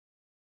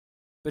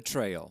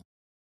Betrayal.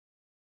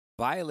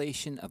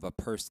 Violation of a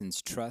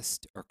person's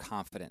trust or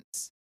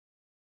confidence,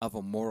 of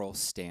a moral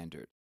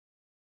standard.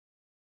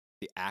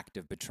 The act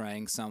of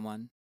betraying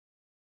someone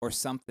or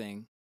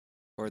something,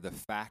 or the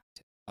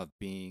fact of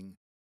being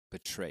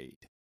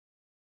betrayed.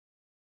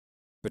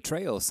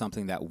 Betrayal is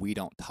something that we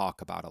don't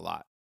talk about a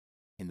lot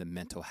in the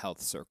mental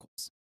health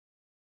circles.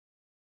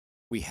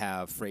 We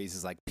have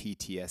phrases like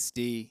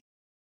PTSD.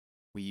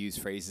 We use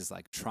phrases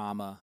like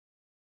trauma.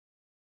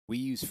 We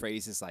use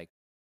phrases like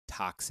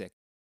toxic.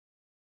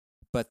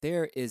 But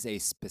there is a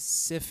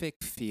specific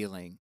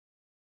feeling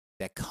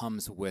that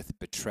comes with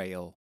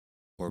betrayal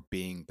or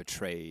being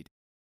betrayed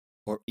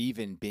or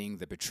even being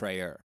the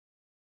betrayer.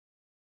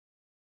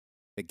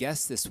 The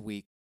guest this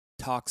week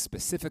talks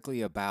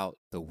specifically about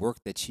the work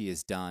that she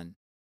has done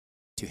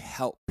to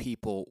help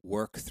people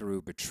work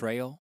through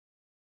betrayal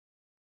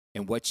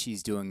and what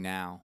she's doing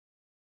now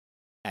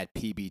at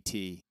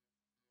PBT,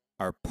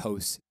 our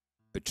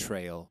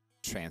post-betrayal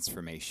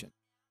transformation.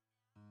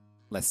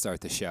 Let's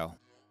start the show.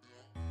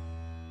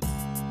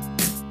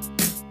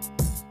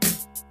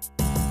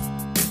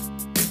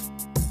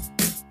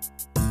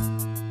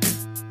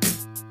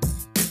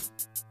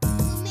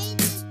 Who made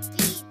this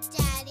beat,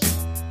 Daddy?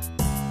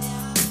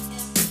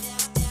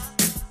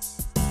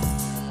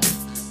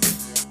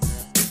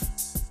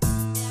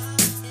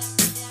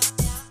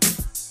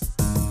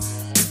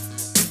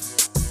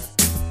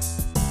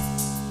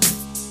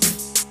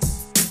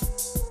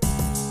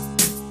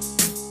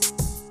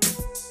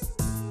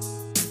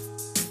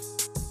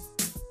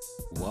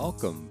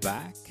 Welcome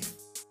back.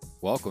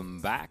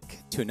 Welcome back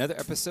to another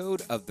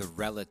episode of the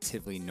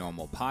Relatively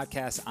Normal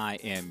Podcast. I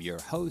am your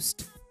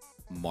host,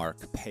 Mark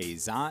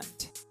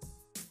Payzant.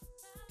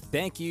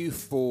 Thank you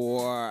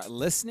for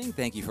listening.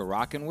 Thank you for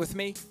rocking with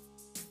me.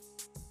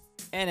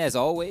 And as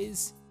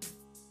always,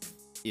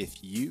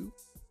 if you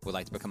would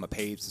like to become a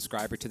paid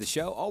subscriber to the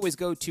show, always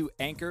go to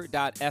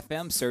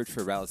anchor.fm, search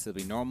for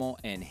Relatively Normal,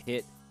 and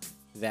hit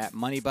that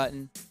money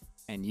button,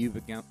 and you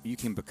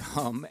can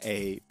become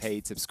a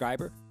paid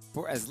subscriber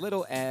for as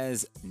little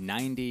as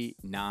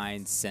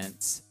 99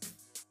 cents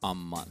a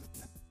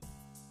month.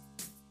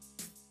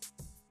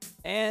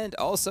 And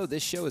also,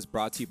 this show is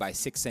brought to you by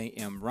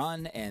 6am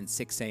Run and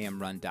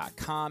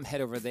 6amrun.com. Head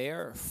over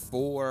there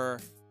for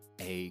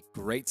a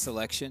great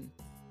selection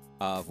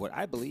of what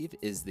I believe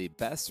is the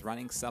best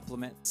running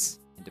supplements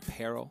and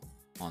apparel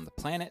on the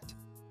planet.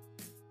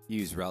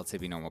 Use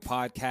Relatively Normal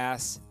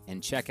Podcasts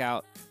and check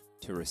out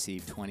to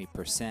receive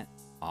 20%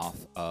 off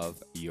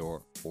of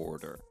your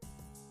order.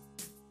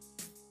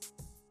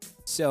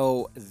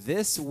 So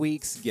this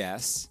week's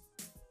guest,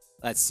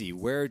 let's see,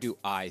 where do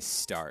I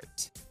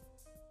start?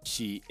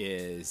 She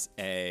is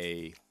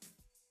a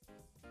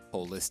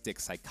holistic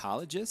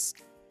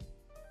psychologist.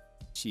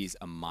 She's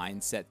a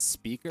mindset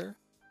speaker.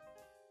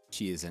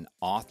 She is an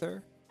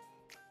author.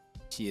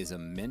 She is a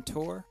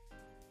mentor.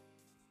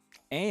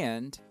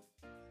 And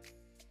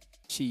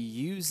she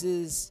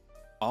uses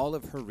all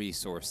of her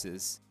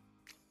resources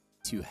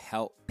to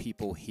help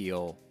people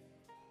heal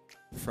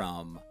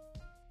from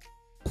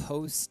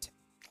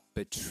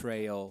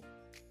post-betrayal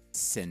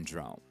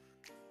syndrome.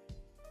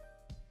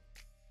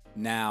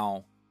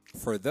 Now,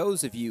 for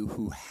those of you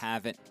who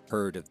haven't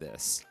heard of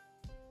this,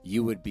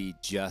 you would be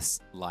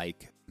just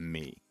like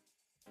me.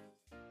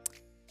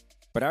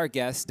 But our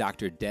guest,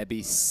 Dr.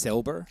 Debbie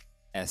Silber,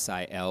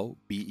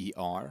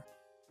 Silber,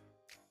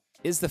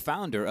 is the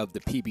founder of the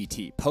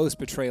PBT,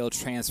 Post-Betrayal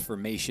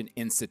Transformation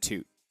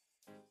Institute.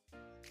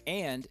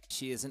 And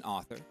she is an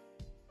author.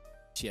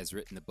 She has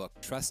written the book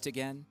Trust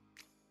Again,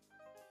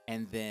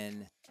 and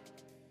then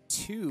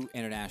 2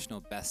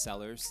 international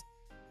bestsellers,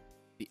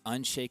 The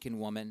Unshaken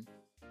Woman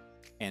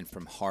and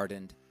From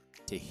Hardened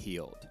to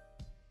Healed.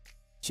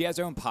 She has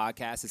her own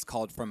podcast. It's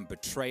called From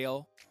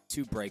Betrayal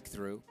to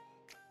Breakthrough.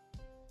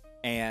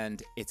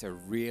 And it's a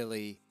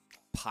really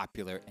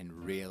popular and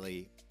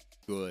really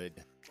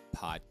good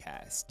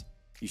podcast.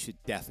 You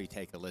should definitely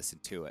take a listen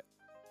to it.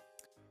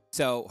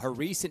 So her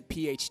recent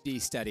PhD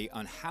study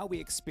on how we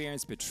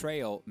experience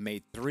betrayal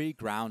made 3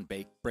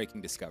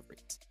 groundbreaking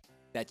discoveries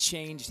that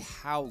changed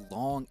how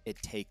long it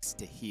takes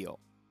to heal.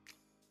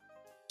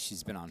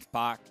 She's been on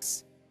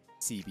Fox,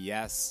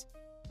 CBS,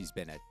 she's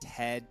been a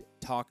TED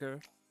talker,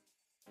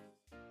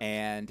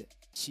 and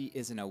she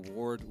is an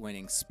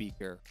award-winning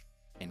speaker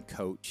and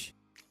coach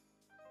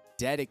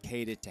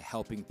dedicated to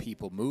helping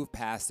people move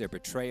past their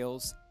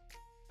betrayals,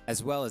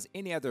 as well as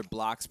any other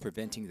blocks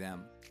preventing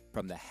them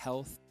from the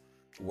health,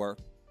 work,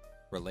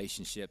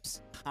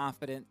 relationships,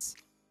 confidence,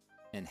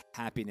 and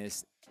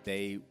happiness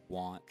they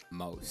want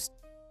most.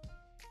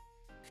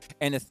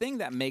 And the thing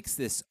that makes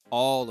this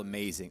all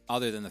amazing,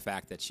 other than the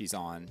fact that she's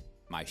on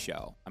my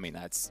show, I mean,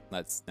 that's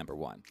number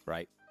one,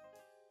 right?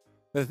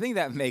 But the thing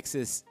that makes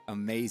this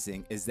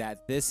amazing is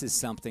that this is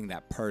something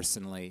that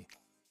personally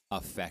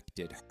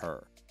affected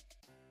her.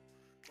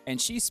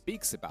 And she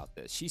speaks about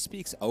this. She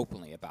speaks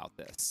openly about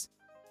this.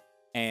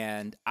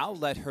 And I'll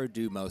let her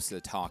do most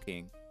of the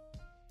talking,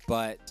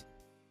 but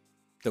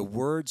the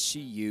words she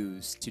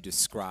used to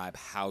describe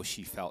how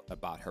she felt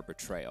about her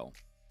betrayal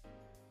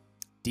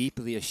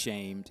deeply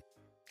ashamed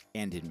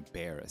and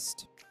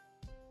embarrassed.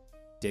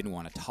 Didn't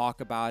want to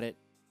talk about it,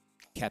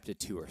 kept it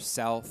to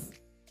herself.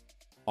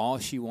 All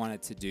she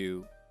wanted to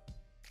do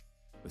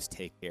was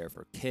take care of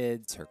her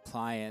kids, her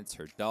clients,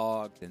 her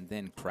dogs, and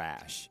then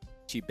crash.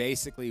 She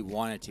basically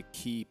wanted to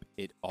keep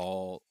it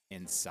all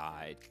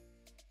inside.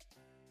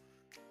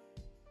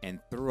 And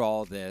through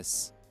all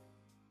this,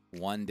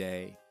 one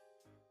day,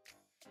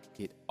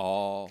 it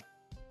all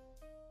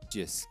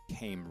just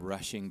came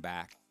rushing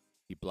back.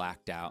 She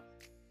blacked out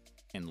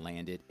and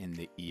landed in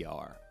the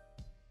ER.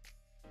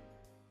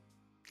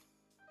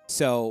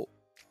 So,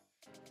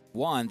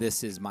 one,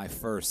 this is my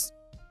first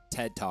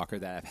TED Talker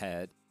that I've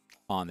had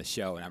on the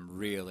show, and I'm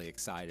really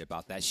excited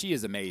about that. She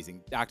is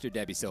amazing. Dr.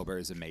 Debbie Silber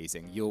is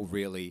amazing. You'll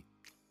really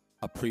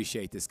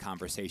appreciate this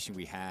conversation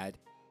we had.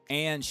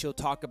 And she'll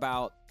talk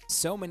about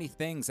so many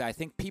things that I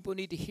think people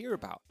need to hear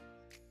about,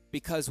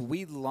 because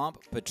we lump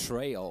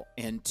betrayal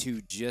into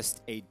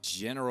just a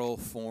general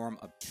form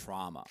of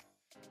trauma.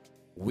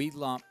 We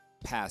lump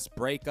past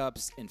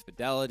breakups,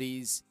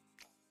 infidelities,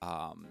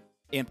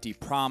 empty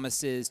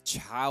promises,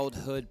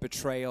 childhood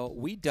betrayal.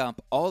 We dump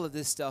all of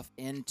this stuff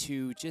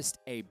into just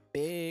a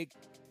big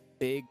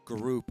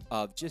group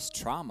of just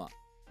trauma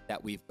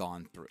that we've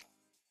gone through.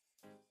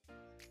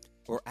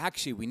 Or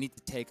actually, we need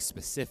to take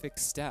specific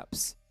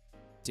steps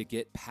to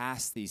get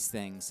past these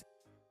things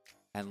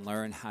and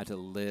learn how to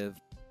live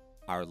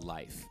our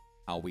life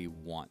how we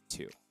want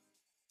to.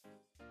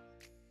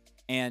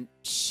 And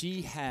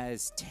she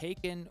has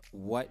taken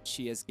what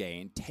she has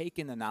gained,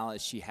 taken the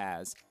knowledge she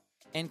has,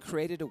 and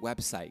created a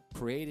website,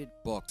 created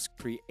books,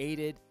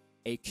 created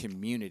a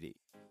community.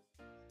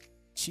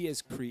 She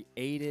has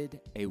created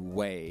a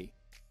way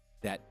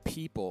that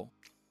people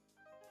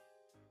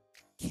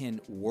can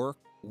work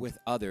with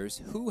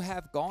others who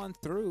have gone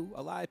through.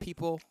 A lot of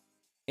people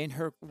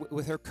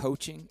with her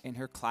coaching, in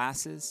her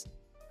classes,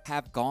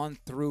 have gone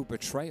through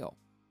betrayal.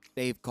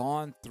 They've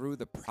gone through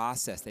the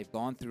process. They've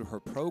gone through her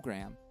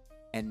program,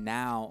 and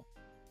now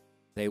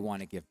they want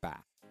to give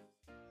back.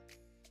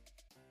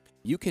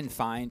 You can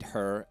find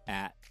her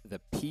at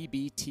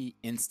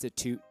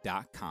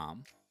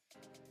thepbtinstitute.com,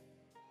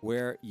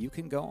 where you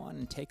can go on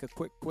and take a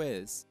quick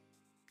quiz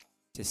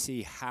to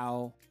see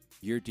how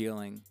you're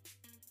dealing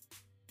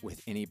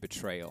with any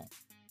betrayal.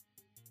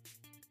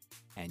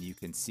 And you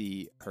can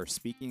see her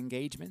speaking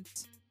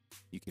engagements.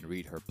 You can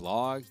read her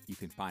blog. You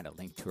can find a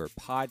link to her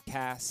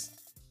podcast.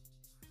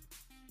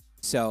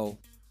 So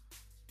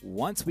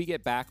once we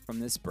get back from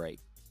this break,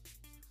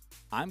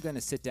 I'm going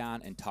to sit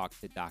down and talk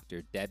to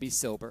Dr. Debbie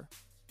Silber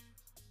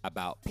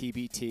about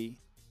PBT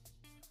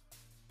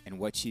and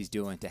what she's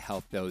doing to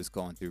help those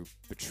going through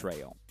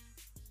betrayal.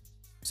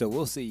 So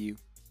we'll see you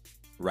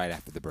right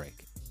after the break.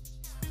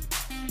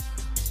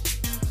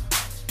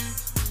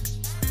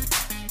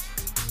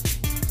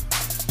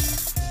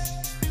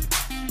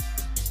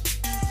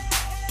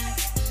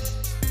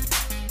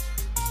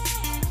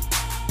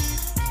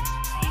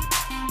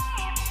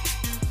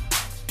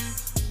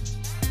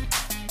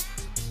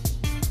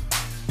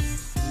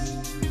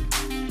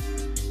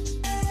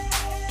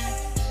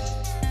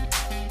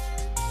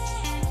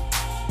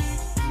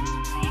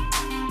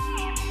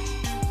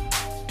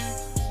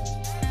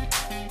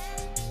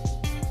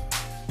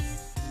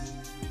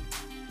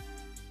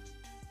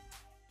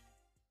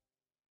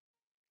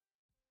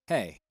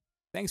 Hey,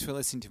 thanks for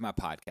listening to my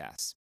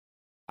podcast.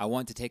 I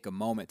want to take a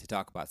moment to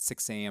talk about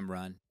 6am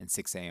Run and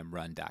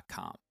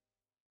 6amrun.com.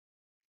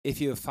 If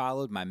you have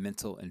followed my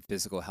mental and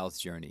physical health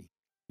journey,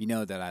 you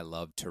know that I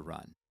love to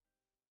run.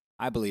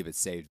 I believe it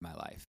saved my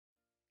life.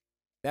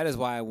 That is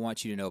why I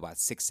want you to know about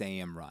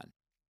 6am Run.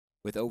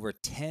 With over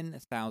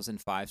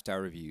 10,000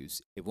 five-star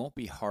reviews, it won't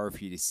be hard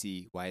for you to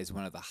see why it's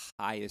one of the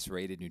highest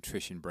rated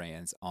nutrition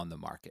brands on the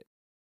market.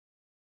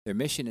 Their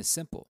mission is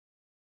simple.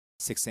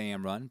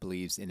 6am Run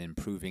believes in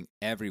improving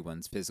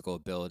everyone's physical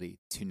ability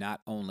to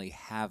not only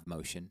have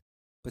motion,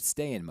 but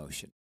stay in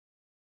motion.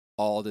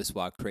 All this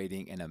while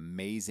creating an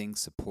amazing,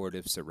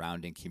 supportive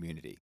surrounding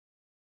community.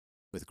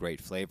 With great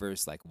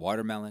flavors like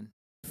watermelon,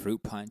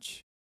 fruit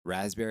punch,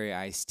 raspberry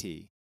iced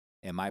tea,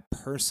 and my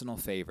personal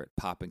favorite,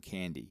 poppin'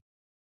 candy,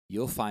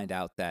 you'll find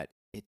out that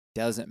it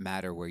doesn't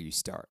matter where you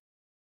start.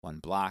 1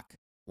 block,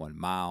 1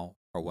 mile,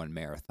 or 1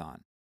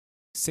 marathon.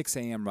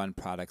 6am Run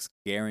products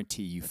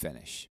guarantee you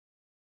finish.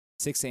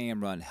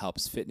 6am Run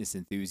helps fitness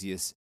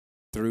enthusiasts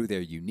through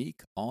their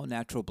unique,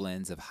 all-natural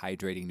blends of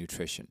hydrating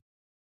nutrition.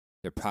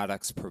 Their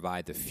products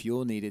provide the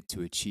fuel needed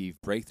to achieve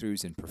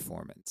breakthroughs in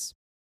performance.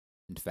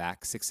 In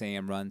fact,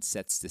 6am Run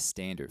sets the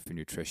standard for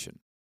nutrition.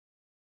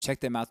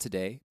 Check them out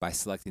today by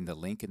selecting the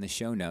link in the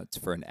show notes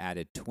for an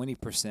added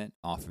 20%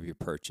 off of your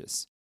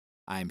purchase.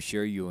 I am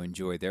sure you'll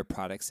enjoy their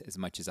products as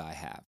much as I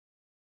have.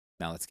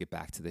 Now let's get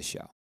back to the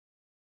show.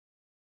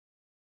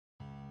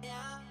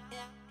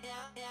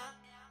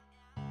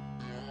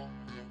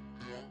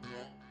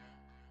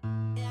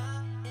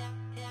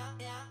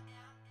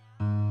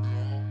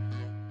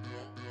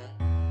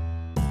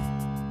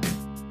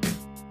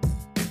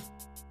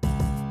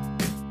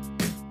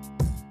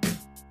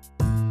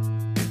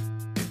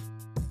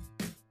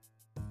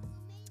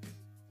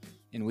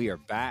 And we are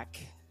back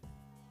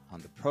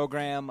on the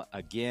program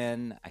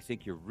again. I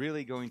think you're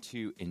really going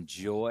to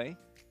enjoy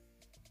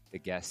the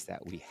guest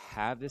that we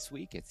have this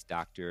week. It's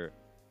Dr.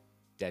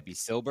 Debbie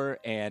Silber,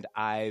 and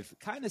I've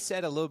kind of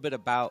said a little bit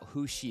about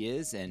who she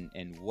is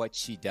and what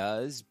she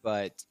does.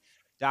 But,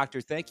 Doctor,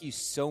 thank you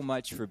so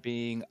much for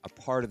being a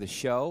part of the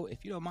show.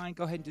 If you don't mind,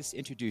 go ahead and just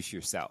introduce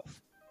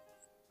yourself.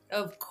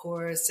 Of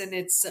course. And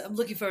I'm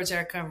looking forward to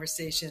our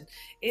conversation.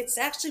 It's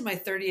actually my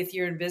 30th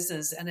year in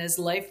business. And as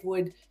life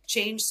would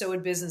change, so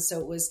would business. So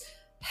it was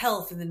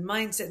health and then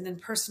mindset and then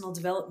personal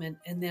development.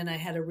 And then I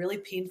had a really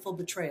painful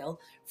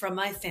betrayal from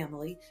my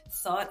family,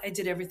 thought I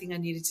did everything I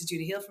needed to do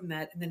to heal from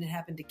that. And then it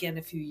happened again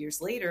a few years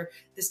later.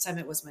 This time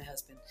it was my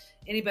husband.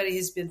 Anybody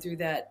who's been through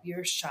that,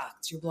 you're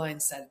shocked, you're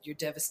blindsided, you're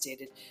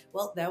devastated.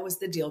 Well, that was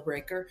the deal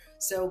breaker.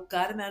 So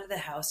got him out of the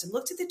house and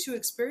looked at the two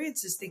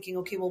experiences thinking,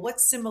 okay, well,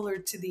 what's similar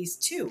to these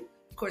two?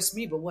 Of course,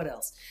 me, but what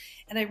else?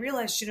 And I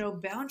realized,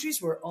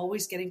 boundaries were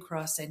always getting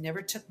crossed. I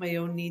never took my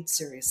own needs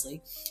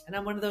seriously. And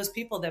I'm one of those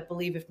people that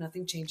believe if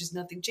nothing changes,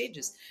 nothing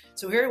changes.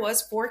 So here it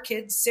was, 4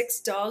 kids,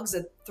 6 dogs,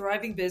 a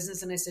thriving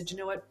business. And I said, you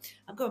know what?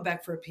 I'm going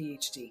back for a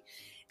PhD.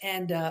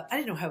 And I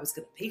didn't know how I was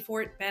going to pay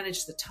for it,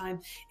 manage the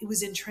time. It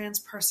was in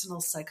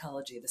transpersonal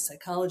psychology, the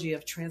psychology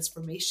of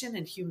transformation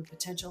and human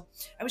potential.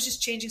 I was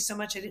just changing so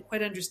much, I didn't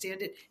quite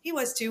understand it. He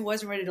was too,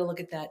 wasn't ready to look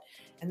at that.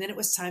 And then it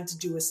was time to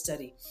do a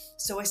study.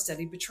 So I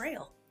studied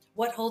betrayal.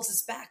 What holds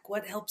us back?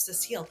 What helps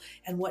us heal?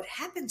 And what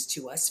happens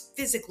to us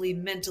physically,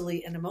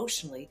 mentally, and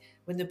emotionally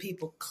when the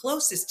people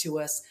closest to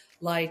us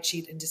lie,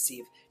 cheat, and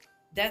deceive?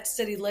 That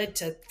study led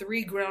to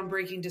 3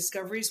 groundbreaking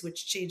discoveries,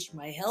 which changed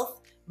my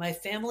health, my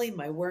family,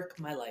 my work,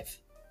 my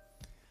life.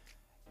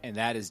 And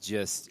that is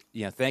just,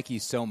 thank you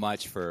so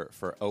much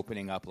for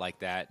opening up like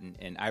that.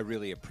 And I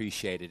really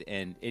appreciate it.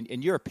 And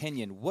in your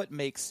opinion, what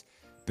makes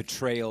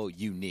betrayal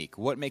unique?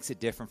 What makes it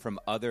different from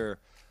other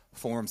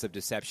forms of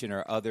deception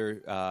or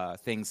other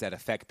things that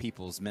affect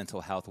people's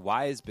mental health?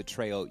 Why is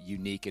betrayal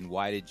unique, and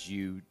why did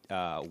you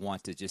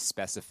want to just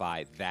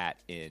specify that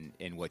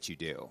in what you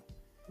do?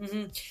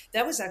 Mm-hmm.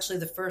 That was actually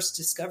the first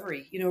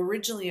discovery.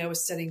 Originally I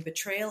was studying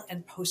betrayal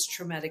and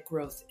post-traumatic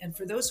growth. And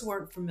for those who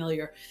aren't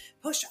familiar,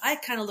 I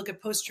kind of look at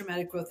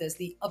post-traumatic growth as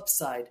the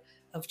upside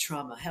of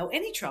trauma. How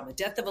any trauma,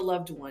 death of a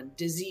loved one,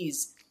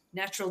 disease,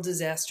 natural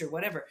disaster,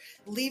 whatever,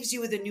 leaves you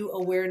with a new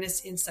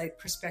awareness, insight,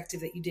 perspective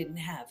that you didn't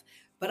have.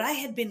 But I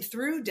had been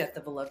through death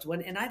of a loved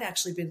one, and I'd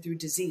actually been through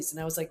disease. And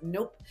I was like,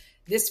 nope,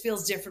 this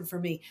feels different for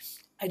me.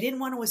 I didn't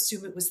want to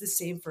assume it was the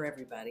same for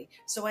everybody.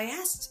 So I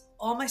asked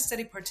all my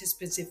study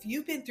participants, if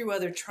you've been through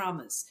other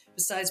traumas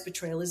besides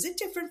betrayal, is it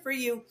different for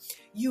you?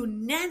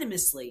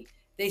 Unanimously,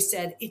 they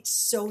said, it's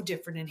so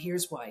different. And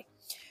here's why.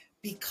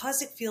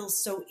 Because it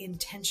feels so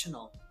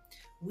intentional,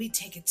 we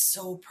take it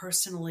so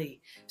personally.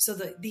 So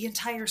the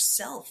entire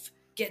self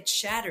gets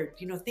shattered.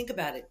 Think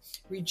about it.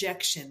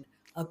 Rejection,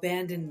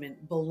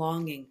 abandonment,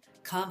 belonging,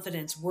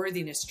 confidence,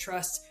 worthiness,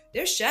 trust,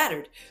 they're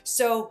shattered.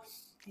 So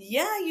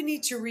yeah, you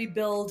need to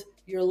rebuild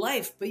your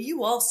life, but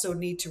you also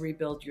need to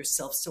rebuild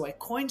yourself. So I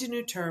coined a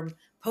new term,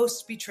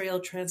 post-betrayal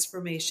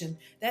transformation.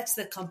 That's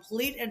the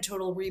complete and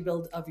total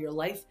rebuild of your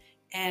life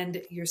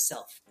and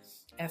yourself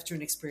after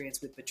an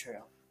experience with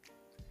betrayal.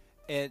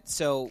 And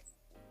so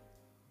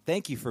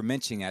thank you for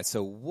mentioning that.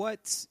 So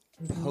what's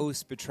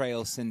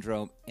post-betrayal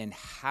syndrome, and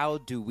how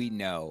do we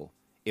know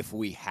if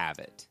we have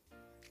it?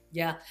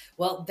 Yeah,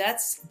 well,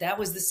 that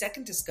was the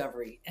second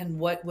discovery. And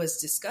what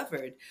was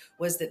discovered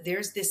was that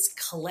there's this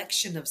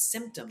collection of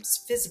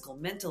symptoms, physical,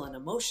 mental, and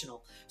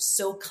emotional,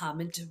 so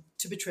common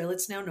to betrayal.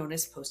 It's now known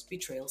as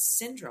post-betrayal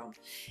syndrome.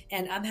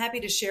 And I'm happy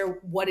to share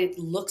what it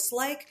looks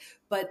like.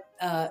 But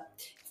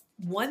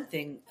one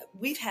thing,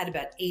 we've had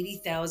about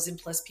 80,000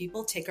 plus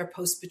people take our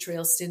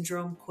post-betrayal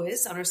syndrome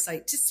quiz on our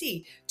site to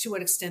see to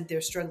what extent they're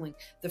struggling.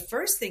 The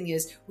first thing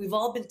is we've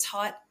all been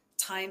taught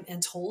time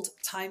and told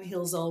time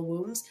heals all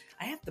wounds.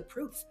 I have the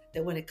proof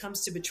that when it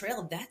comes to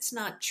betrayal, that's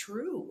not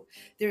true.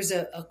 There's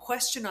a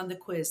question on the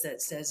quiz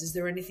that says, is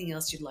there anything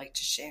else you'd like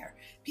to share?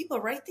 People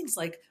write things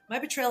like, my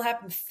betrayal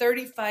happened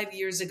 35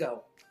 years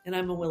ago and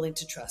I'm unwilling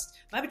to trust.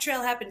 My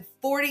betrayal happened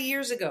 40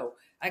 years ago.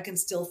 I can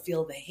still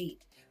feel the hate.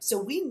 So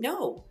we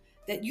know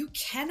that you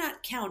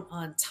cannot count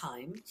on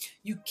time.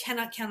 You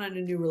cannot count on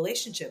a new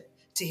relationship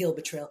to heal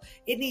betrayal.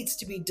 It needs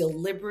to be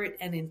deliberate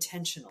and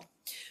intentional.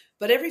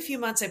 But every few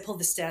months, I pull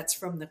the stats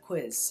from the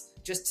quiz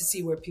just to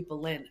see where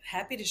people land.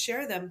 Happy to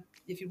share them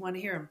if you want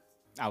to hear them.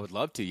 I would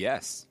love to,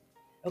 yes.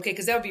 Okay,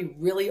 because that would be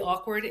really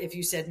awkward if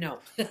you said no.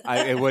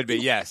 It would be,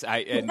 yes.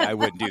 I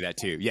wouldn't do that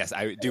too. Yes,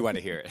 I do want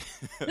to hear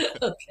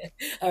it. Okay.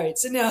 All right.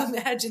 So now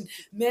imagine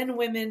men,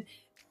 women,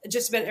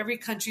 just about every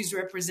country is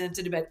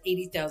represented, about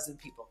 80,000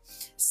 people.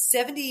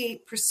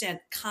 78%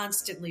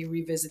 constantly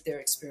revisit their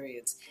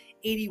experience.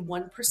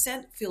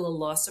 81% feel a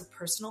loss of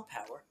personal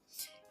power.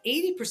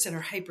 80%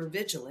 are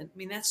hypervigilant. I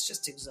mean, that's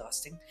just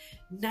exhausting.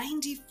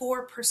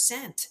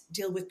 94%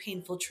 deal with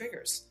painful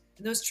triggers.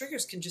 And those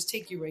triggers can just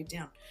take you right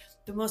down.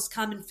 The most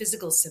common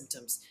physical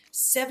symptoms,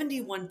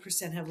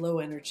 71% have low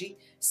energy,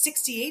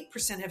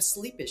 68% have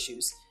sleep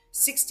issues,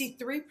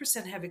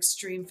 63% have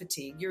extreme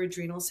fatigue. Your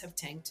adrenals have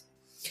tanked.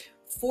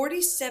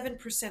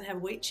 47%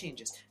 have weight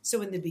changes.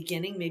 So in the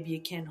beginning, maybe you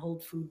can't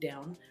hold food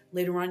down.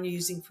 Later on, you're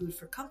using food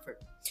for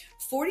comfort.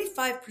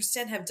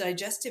 45% have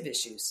digestive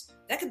issues.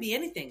 That could be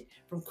anything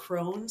from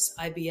Crohn's,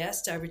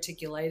 IBS,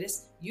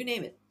 diverticulitis, you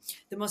name it.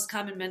 The most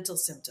common mental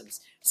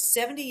symptoms.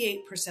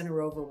 78%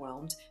 are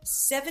overwhelmed.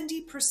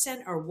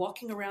 70% are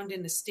walking around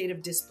in a state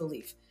of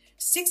disbelief.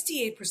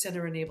 68%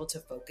 are unable to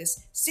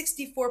focus.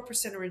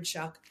 64% are in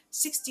shock.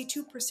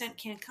 62%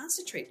 can't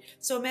concentrate.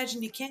 So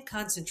imagine you can't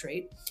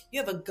concentrate. You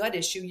have a gut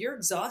issue. You're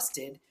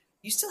exhausted.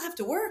 You still have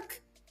to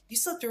work. You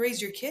still have to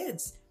raise your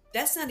kids.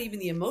 That's not even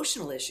the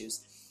emotional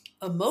issues.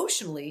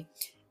 Emotionally,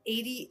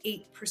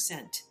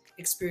 88%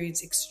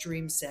 experience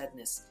extreme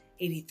sadness.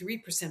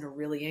 83% are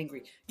really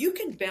angry. You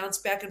can bounce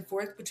back and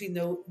forth between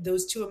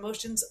those two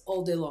emotions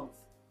all day long.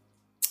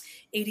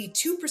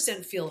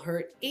 82% feel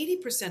hurt.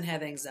 80%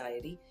 have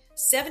anxiety.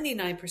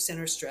 79%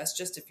 are stressed,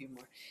 just a few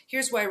more.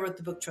 Here's why I wrote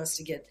the book, Trust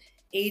Again.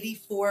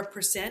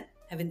 84%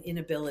 have an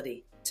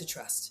inability to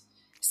trust.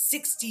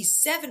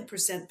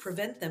 67%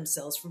 prevent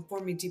themselves from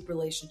forming deep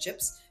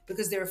relationships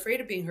because they're afraid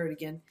of being hurt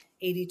again.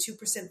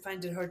 82%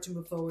 find it hard to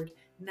move forward.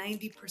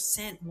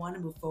 90% want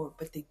to move forward,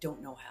 but they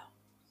don't know how.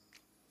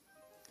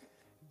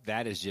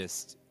 That is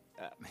just,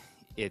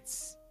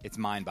 it's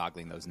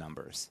mind-boggling, those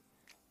numbers,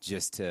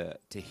 just to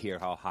hear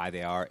how high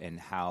they are and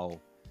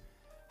how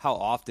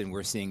often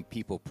we're seeing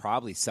people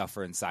probably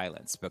suffer in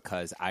silence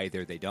because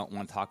either they don't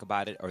want to talk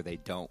about it or they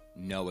don't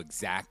know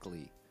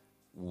exactly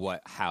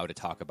how to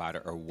talk about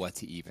it or what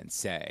to even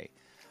say.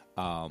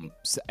 And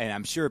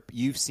I'm sure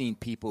you've seen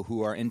people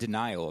who are in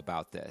denial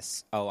about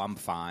this. Oh, I'm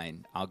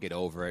fine. I'll get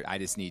over it. I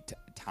just need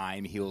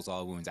time heals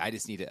all wounds. I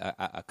just need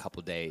a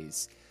couple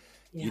days.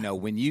 Yeah. You know,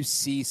 when you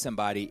see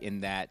somebody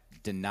in that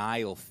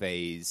denial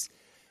phase,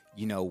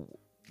 you know,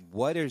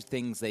 what are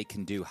things they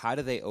can do? How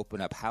do they open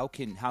up? How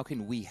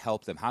can we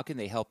help them? How can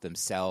they help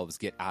themselves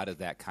get out of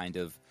that kind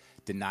of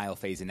denial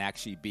phase and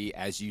actually be,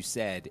 as you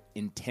said,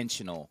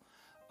 intentional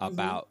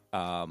about,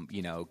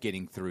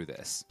 getting through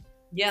this?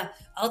 Yeah,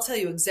 I'll tell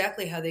you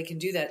exactly how they can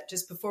do that.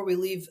 Just before we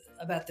leave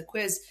about the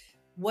quiz,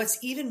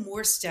 what's even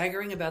more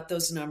staggering about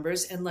those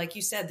numbers, and like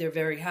you said, they're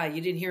very high.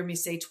 You didn't hear me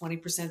say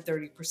 20%,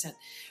 30%.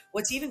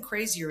 What's even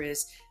crazier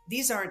is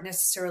these aren't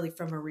necessarily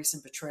from a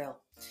recent betrayal.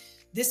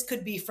 This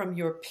could be from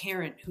your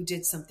parent who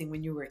did something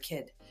when you were a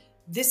kid.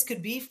 This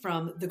could be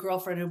from the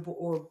girlfriend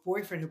or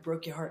boyfriend who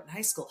broke your heart in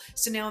high school.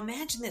 So now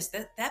imagine this,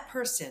 that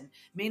person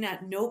may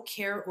not know,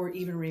 care, or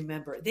even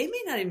remember. They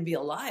may not even be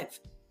alive.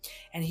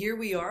 And here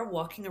we are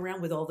walking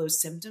around with all those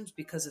symptoms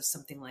because of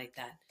something like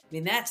that. I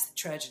mean, that's the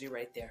tragedy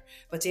right there.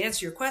 But to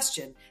answer your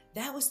question,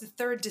 that was the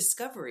third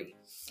discovery.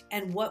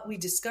 And what we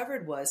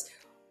discovered was,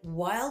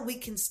 while we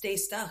can stay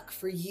stuck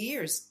for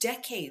years,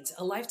 decades,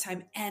 a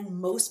lifetime, and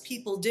most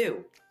people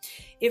do,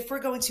 if we're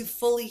going to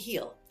fully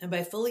heal, and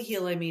by fully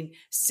heal, I mean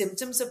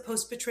symptoms of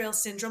post-betrayal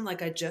syndrome,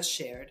 like I just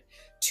shared,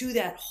 to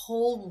that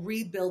whole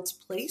rebuilt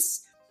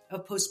place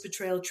of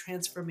post-betrayal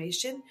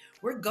transformation,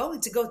 we're going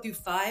to go through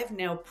 5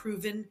 now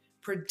proven,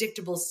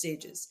 predictable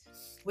stages.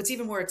 What's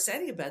even more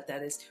exciting about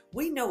that is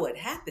we know what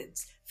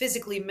happens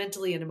physically,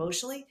 mentally, and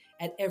emotionally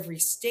at every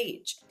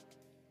stage.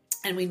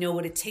 And we know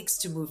what it takes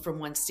to move from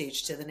one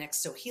stage to the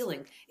next. So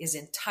healing is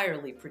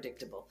entirely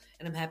predictable.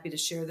 And I'm happy to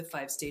share the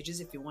 5 stages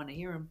if you want to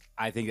hear them.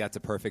 I think that's a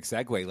perfect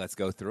segue. Let's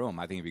go through them.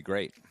 I think it'd be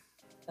great.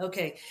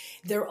 Okay.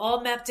 They're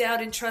all mapped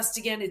out in Trust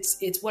Again.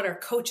 It's what our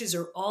coaches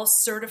are all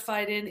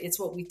certified in. It's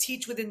what we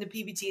teach within the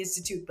PBT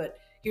Institute, but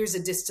here's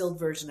a distilled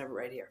version of it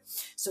right here.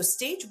 So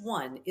stage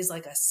 1 is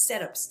like a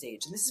setup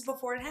stage, and this is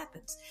before it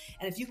happens.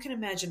 And if you can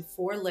imagine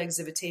 4 legs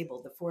of a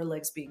table, the 4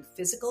 legs being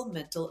physical,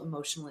 mental,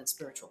 emotional, and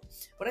spiritual.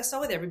 What I saw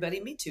with everybody,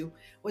 me too,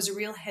 was a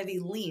real heavy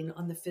lean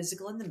on the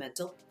physical and the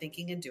mental,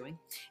 thinking and doing,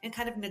 and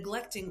kind of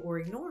neglecting or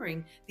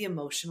ignoring the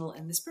emotional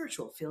and the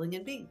spiritual, feeling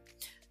and being.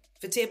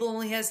 If a table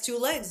only has 2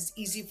 legs, it's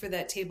easy for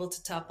that table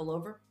to topple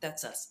over.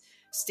 That's us.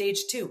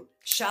 Stage 2,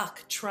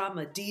 shock,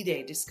 trauma,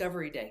 D-Day,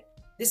 Discovery Day.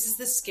 This is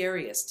the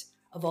scariest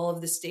of all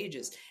of the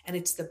stages, and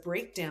it's the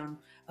breakdown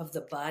of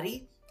the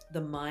body,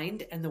 the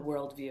mind, and the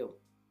worldview.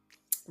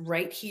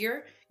 Right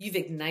here, you've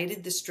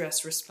ignited the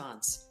stress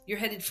response. You're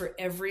headed for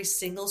every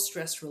single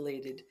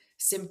stress-related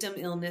symptom,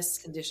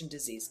 illness, condition,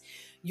 disease.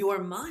 Your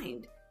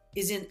mind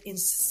is in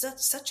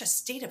such a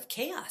state of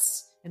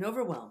chaos and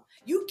overwhelm.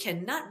 You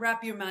cannot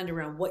wrap your mind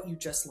around what you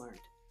just learned.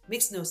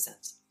 Makes no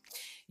sense.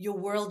 Your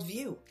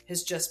worldview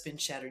has just been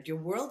shattered. Your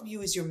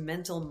worldview is your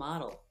mental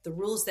model, the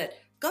rules that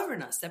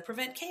govern us, that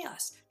prevent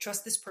chaos.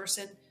 Trust this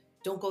person.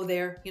 Don't go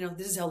there.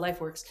 This is how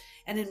life works.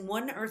 And in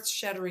one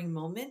earth-shattering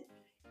moment,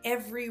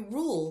 every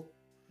rule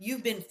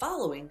you've been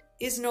following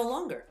is no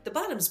longer. The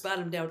bottom's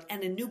bottomed out,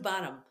 and a new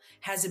bottom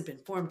hasn't been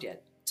formed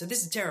yet. So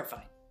this is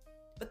terrifying.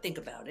 But think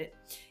about it.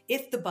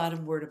 If the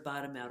bottom were to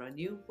bottom out on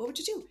you, what would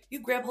you do? You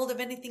grab hold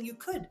of anything you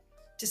could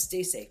to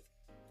stay safe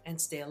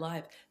and stay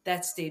alive.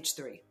 That's stage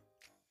 3.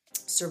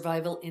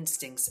 Survival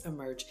instincts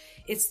emerge.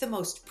 It's the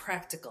most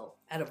practical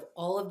out of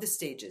all of the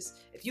stages.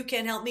 If you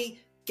can't help me,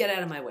 get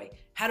out of my way.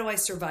 How do I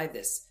survive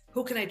this?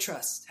 Who can I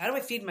trust? How do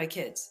I feed my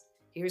kids?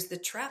 Here's the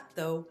trap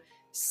though.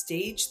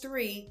 Stage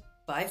 3,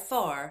 by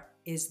far,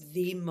 is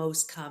the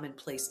most common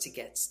place to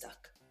get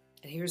stuck.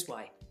 And here's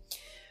why.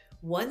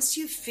 Once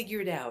you've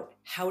figured out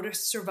how to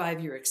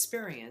survive your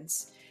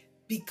experience,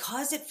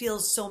 because it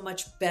feels so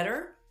much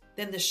better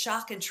than the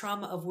shock and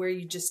trauma of where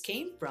you just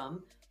came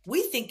from,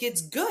 we think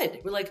it's good.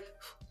 We're like,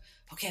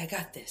 okay, I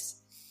got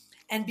this.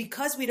 And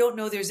because we don't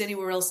know there's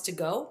anywhere else to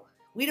go,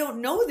 we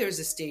don't know there's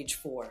a stage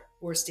 4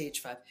 or stage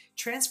 5.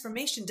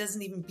 Transformation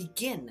doesn't even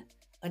begin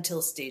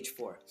until stage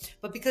 4.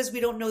 But because we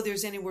don't know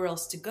there's anywhere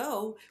else to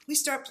go, we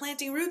start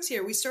planting roots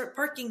here. We start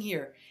parking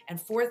here. And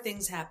 4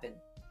 things happen.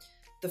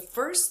 The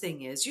first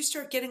thing is you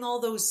start getting all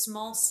those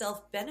small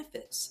self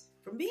benefits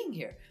from being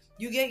here.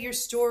 You get your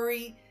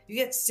story. You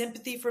get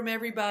sympathy from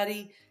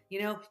everybody.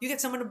 You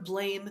get someone to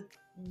blame.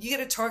 You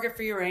get a target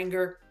for your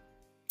anger.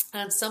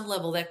 And on some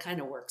level, that kind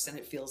of works and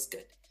it feels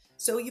good.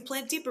 So you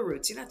plant deeper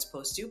roots. You're not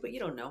supposed to, but you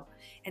don't know.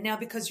 And now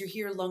because you're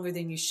here longer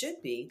than you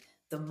should be,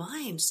 the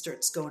mind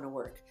starts going to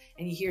work.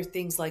 And you hear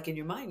things like in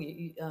your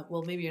mind,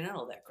 well, maybe you're not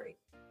all that great.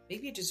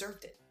 Maybe you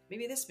deserved it.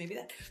 Maybe this, maybe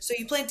that. So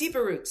you plant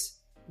deeper roots.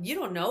 You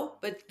don't know,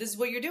 but this is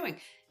what you're doing.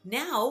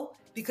 Now,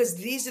 because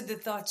these are the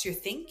thoughts you're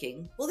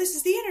thinking, well, this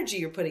is the energy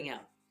you're putting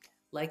out.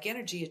 Like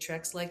energy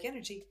attracts like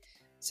energy.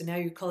 So now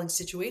you're calling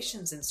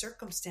situations and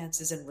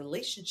circumstances and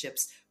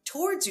relationships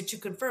towards you to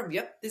confirm,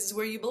 yep, this is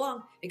where you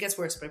belong. It gets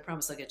worse, but I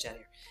promise I'll get you out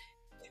of here.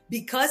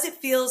 Because it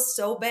feels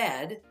so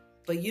bad,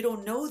 but you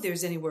don't know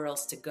there's anywhere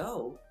else to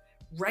go,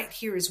 right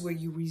here is where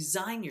you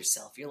resign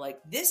yourself. You're like,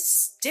 this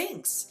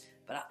stinks,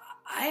 but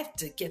I have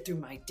to get through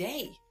my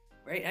day,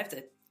 right? I have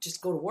to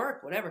just go to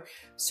work, whatever.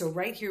 So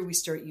right here, we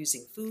start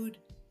using food,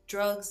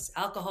 drugs,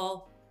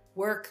 alcohol,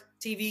 work,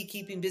 TV,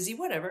 keeping busy,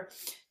 whatever,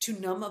 to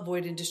numb,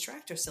 avoid, and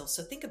distract ourselves.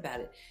 So think about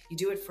it. You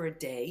do it for a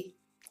day,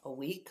 a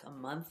week, a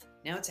month.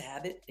 Now it's a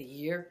habit, a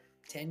year,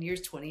 10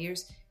 years, 20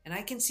 years. And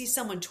I can see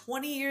someone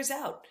 20 years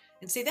out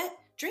and say that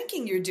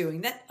drinking you're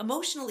doing, that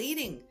emotional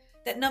eating,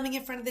 that numbing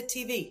in front of the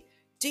TV,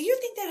 do you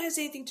think that has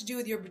anything to do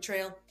with your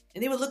betrayal?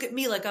 And they would look at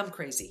me like I'm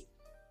crazy.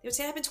 They would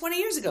say it happened 20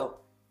 years ago.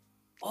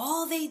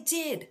 All they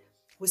did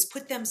was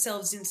put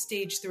themselves in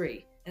stage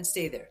 3 and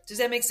stay there. Does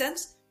that make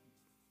sense?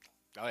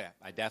 Oh yeah,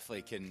 I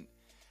definitely can.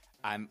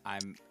 I'm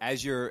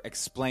as you're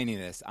explaining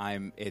this,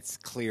 it's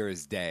clear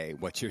as day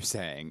what you're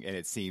saying, and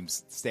it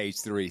seems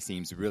stage 3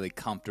 seems really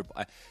comfortable.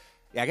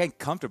 I think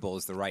comfortable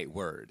is the right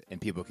word,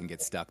 and people can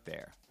get stuck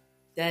there.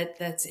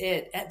 That's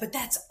it. But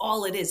that's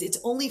all it is. It's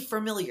only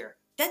familiar.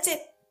 That's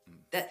it.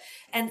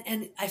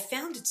 And I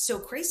found it so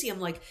crazy. I'm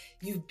like,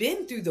 you've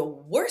been through the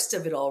worst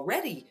of it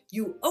already.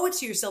 You owe it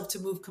to yourself to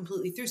move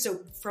completely through.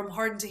 So From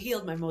Hardened to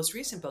Healed, my most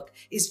recent book,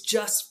 is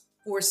just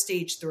for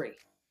stage 3.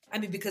 I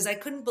mean, because I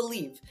couldn't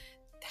believe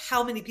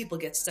how many people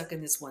get stuck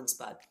in this one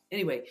spot.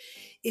 Anyway,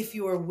 if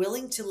you are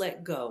willing to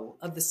let go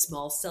of the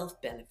small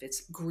self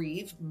benefits,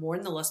 grieve,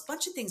 mourn the loss,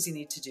 bunch of things you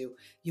need to do,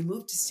 you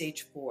move to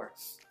stage 4.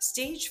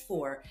 Stage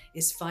 4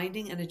 is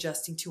finding and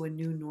adjusting to a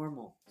new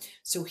normal.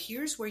 So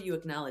here's where you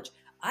acknowledge,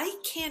 I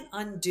can't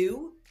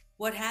undo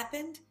what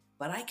happened,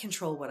 but I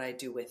control what I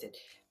do with it.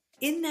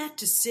 In that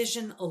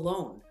decision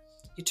alone,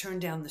 you turn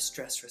down the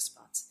stress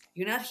response.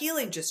 You're not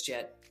healing just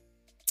yet,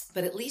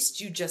 but at least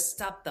you just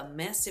stopped the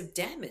massive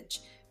damage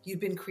you'd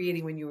been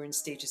creating when you were in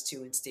stages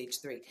 2 and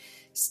stage 3.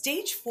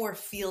 Stage 4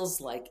 feels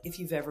like if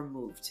you've ever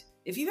moved.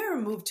 If you've ever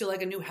moved to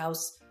like a new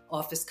house,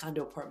 office,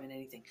 condo, apartment,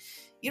 anything,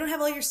 you don't have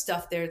all your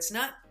stuff there. It's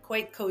not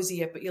quite cozy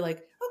yet, but you're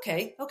like,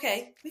 okay,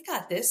 we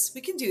got this.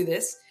 We can do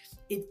this.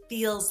 It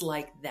feels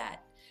like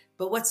that.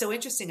 But what's so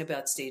interesting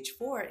about stage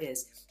 4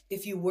 is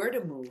if you were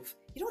to move,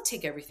 you don't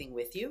take everything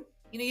with you.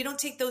 You don't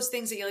take those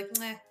things that you're like,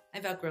 nah,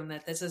 I've outgrown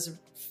that. That doesn't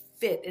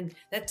fit. And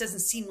that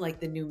doesn't seem like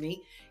the new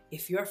me.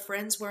 If your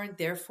friends weren't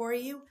there for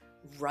you,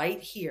 right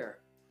here,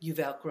 you've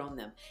outgrown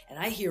them. And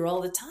I hear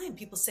all the time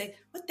people say,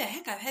 what the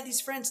heck? I've had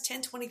these friends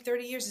 10, 20,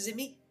 30 years. Is it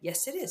me?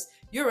 Yes, it is.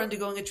 You're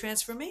undergoing a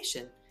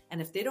transformation.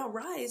 And if they don't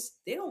rise,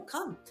 they don't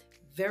come.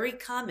 Very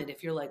common.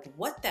 If you're like,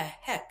 what the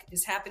heck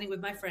is happening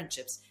with my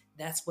friendships?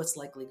 That's what's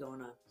likely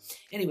going on.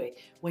 Anyway,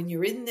 when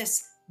you're in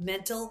this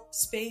mental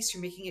space,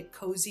 you're making it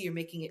cozy, you're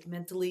making it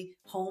mentally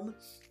home,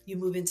 you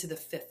move into the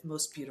 5th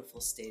most beautiful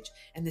stage.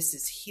 And this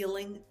is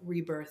healing,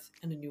 rebirth,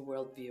 and a new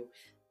worldview.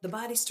 The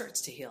body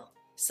starts to heal.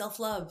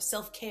 Self-love,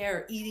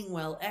 self-care, eating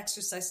well,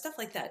 exercise, stuff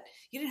like that.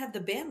 You didn't have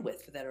the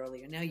bandwidth for that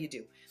earlier. Now you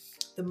do.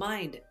 The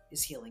mind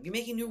is healing. You're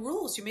making new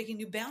rules. You're making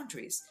new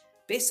boundaries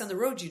based on the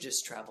road you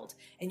just traveled.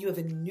 And you have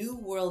a new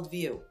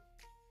worldview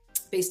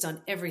based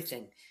on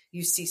everything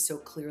you see so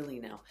clearly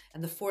now.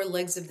 And the 4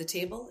 legs of the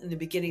table, in the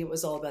beginning, it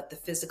was all about the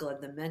physical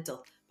and the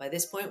mental. By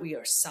this point, we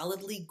are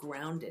solidly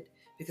grounded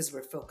because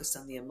we're focused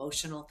on the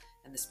emotional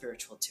and the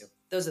spiritual too.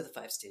 Those are the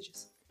 5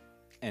 stages.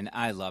 And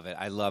I love it.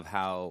 I love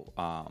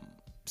how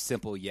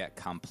simple yet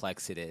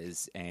complex it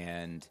is.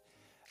 And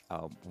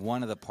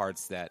one of the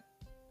parts that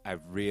I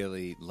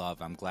really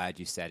love, I'm glad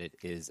you said it,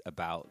 is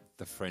about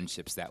the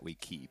friendships that we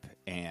keep.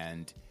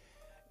 And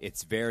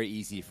it's very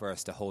easy for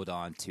us to hold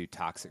on to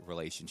toxic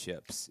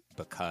relationships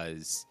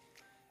because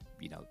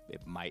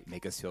it might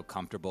make us feel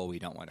comfortable. We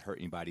don't want to hurt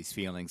anybody's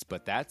feelings,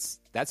 but that's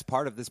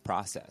part of this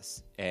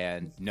process.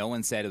 And no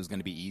one said it was going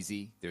to be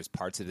easy. There's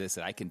parts of this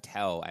that I can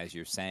tell as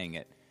you're saying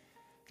it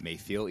may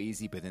feel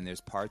easy, but then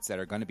there's parts that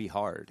are going to be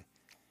hard.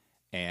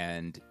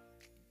 And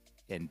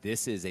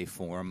this is a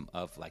form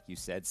of, like you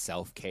said,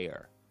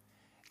 self-care.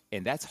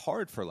 And that's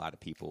hard for a lot of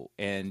people.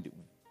 And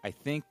I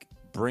think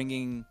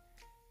bringing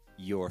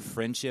your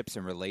friendships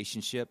and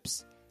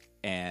relationships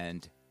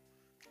and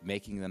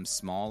making them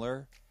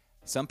smaller,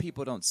 some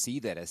people don't see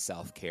that as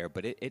self-care,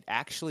 but it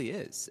actually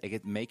is.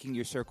 Like, making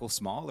your circle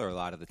smaller a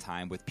lot of the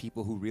time with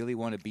people who really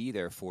want to be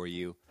there for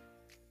you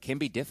can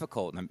be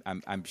difficult.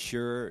 And I'm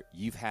sure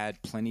you've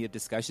had plenty of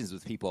discussions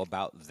with people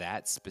about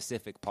that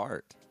specific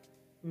part.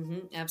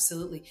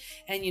 Absolutely.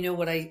 And you know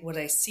what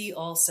I see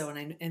also,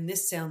 and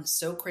this sounds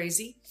so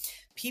crazy,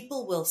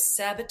 people will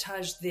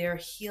sabotage their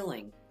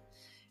healing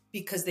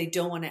because they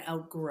don't want to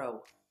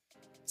outgrow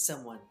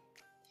someone.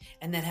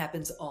 And that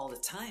happens all the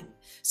time.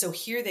 So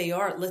here they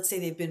are, let's say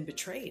they've been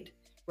betrayed,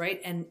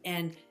 right?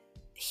 And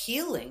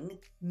healing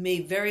may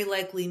very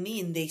likely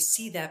mean they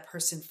see that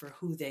person for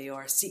who they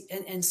are.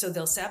 And so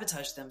they'll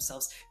sabotage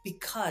themselves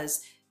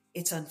because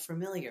it's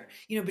unfamiliar.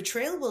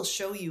 Betrayal will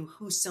show you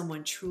who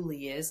someone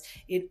truly is.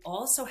 It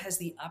also has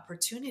the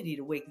opportunity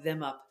to wake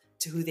them up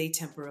to who they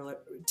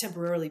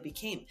temporarily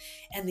became.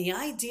 And the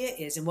idea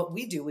is, and what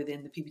we do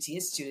within the PBT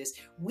Institute is,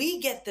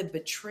 we get the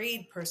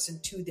betrayed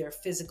person to their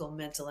physical,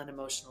 mental, and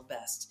emotional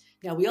best.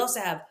 Now, we also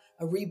have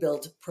a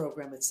rebuild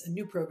program. It's a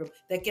new program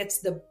that gets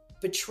the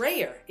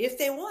betrayer, if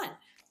they want,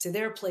 to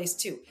their place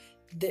too.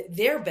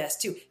 Their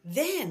best too.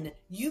 Then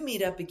you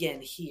meet up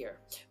again here.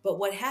 But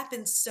what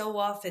happens so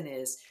often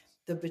is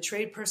the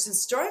betrayed person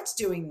starts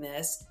doing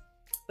this,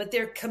 but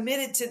they're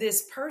committed to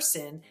this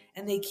person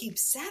and they keep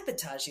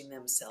sabotaging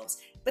themselves.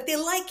 But they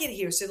like it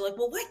here. So they're like,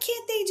 well, why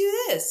can't they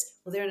do this?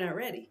 Well, they're not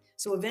ready.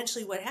 So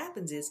eventually what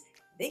happens is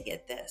they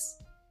get this,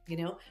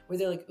 where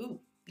they're like, ooh,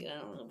 I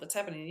don't know what's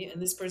happening to you.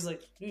 And this person's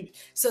like, ooh.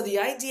 So the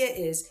idea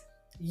is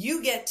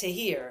you get to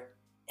hear,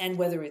 and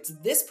whether it's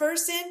this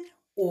person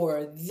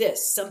or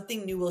this,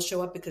 something new will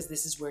show up because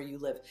this is where you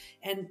live.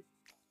 And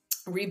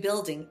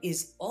rebuilding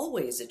is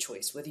always a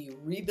choice, whether you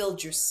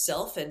rebuild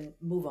yourself and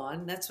move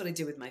on. That's what I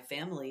did with my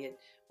family. It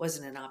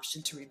wasn't an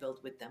option to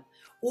rebuild with them.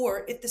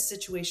 Or if the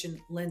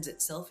situation lends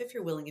itself, if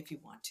you're willing, if you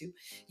want to,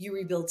 you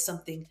rebuild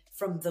something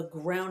from the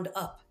ground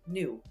up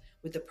new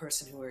with the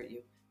person who hurt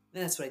you.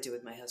 And that's what I did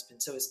with my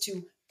husband. So as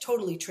two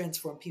totally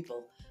transformed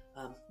people,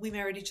 we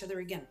married each other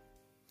again.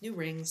 New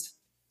rings,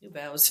 new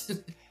vows.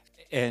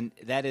 And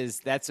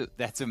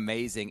that's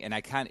amazing. And I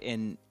kind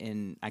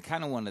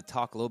of want to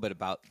talk a little bit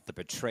about the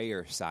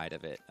betrayer side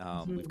of it.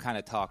 We've kind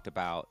of talked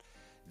about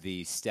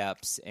the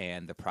steps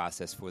and the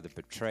process for the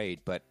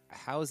betrayed, but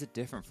how is it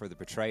different for the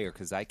betrayer?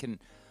 Because I can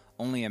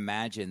only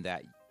imagine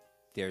that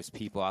there's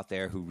people out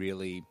there who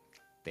really,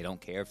 they don't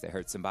care if they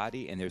hurt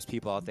somebody, and there's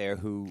people out there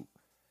who,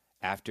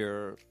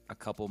 after a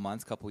couple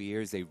months, couple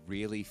years, they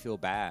really feel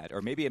bad,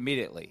 or maybe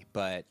immediately,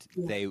 but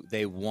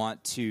they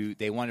want to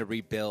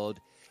rebuild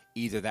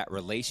either that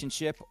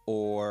relationship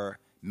or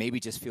maybe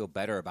just feel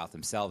better about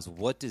themselves.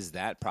 What does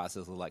that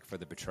process look like for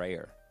the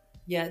betrayer?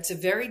 Yeah, it's a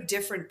very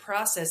different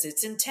process.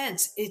 It's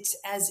intense. It's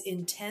as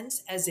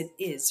intense as it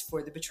is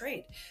for the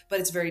betrayed, but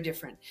it's very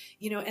different.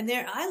 And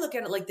I look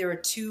at it like there are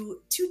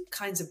two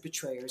kinds of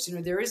betrayers.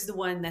 There is the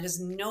one that has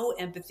no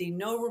empathy,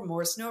 no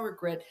remorse, no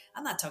regret.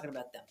 I'm not talking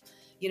about them.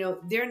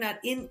 They're not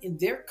in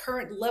their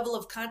current level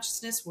of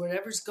consciousness,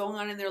 whatever's going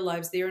on in their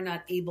lives, they are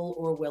not able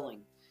or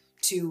willing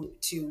to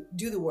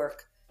do the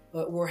work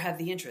or have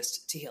the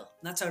interest to heal.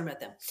 I'm not talking about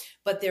them.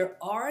 But there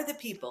are the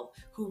people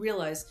who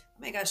realize,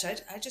 oh my gosh,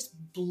 I just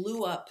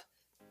blew up,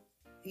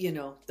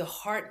 the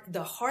heart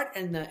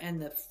and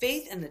the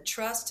faith and the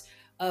trust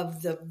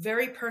of the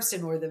very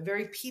person or the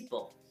very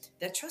people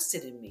that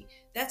trusted in me.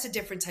 That's a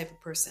different type of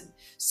person.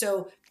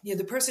 So,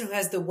 the person who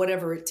has the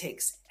whatever it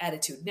takes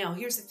attitude. Now,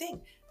 here's the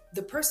thing.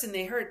 The person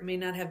they hurt may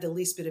not have the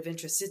least bit of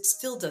interest. It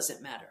still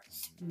doesn't matter.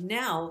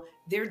 Now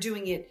they're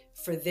doing it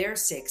for their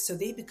sake. So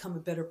they become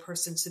a better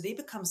person. So they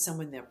become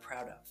someone they're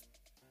proud of.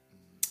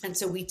 And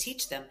so we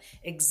teach them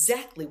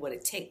exactly what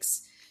it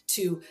takes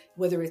to,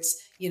 whether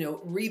it's,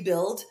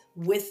 rebuild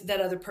with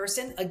that other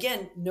person.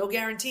 Again, no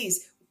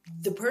guarantees.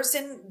 The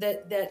person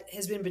that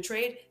has been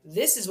betrayed,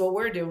 this is what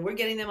we're doing. We're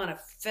getting them on a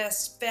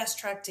fast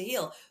track to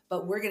heal,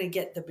 but we're going to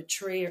get the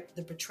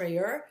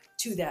betrayer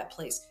to that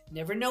place.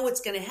 Never know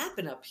what's going to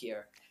happen up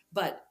here,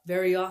 but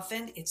very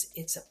often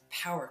it's a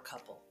power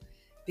couple,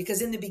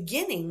 because in the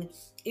beginning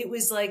it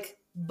was like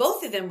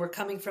both of them were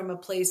coming from a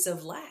place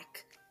of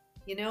lack.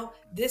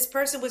 This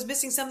person was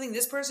missing something,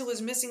 this person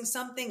was missing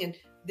something, and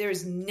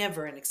there's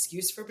never an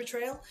excuse for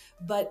betrayal,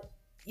 but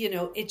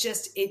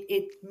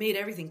it made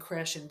everything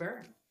crash and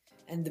burn.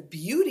 And the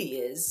beauty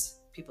is,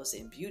 people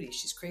saying beauty,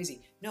 she's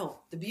crazy.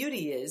 No, the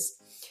beauty is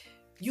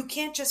you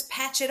can't just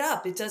patch it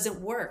up. It doesn't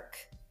work.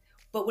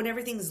 But when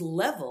everything's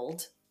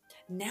leveled,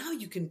 now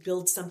you can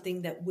build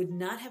something that would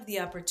not have the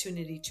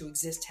opportunity to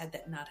exist had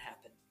that not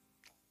happened.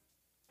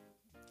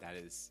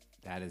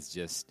 That is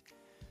just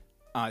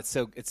It's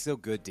so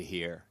good to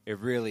hear. It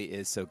really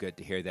is so good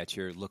to hear that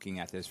you're looking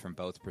at this from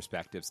both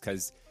perspectives,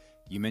 because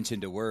you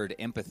mentioned a word,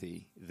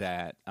 empathy,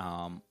 that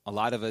a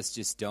lot of us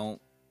just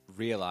don't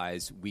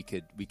realize we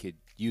could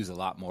use a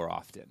lot more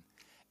often.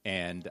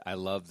 And I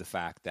love the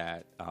fact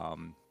that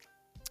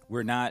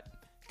we're not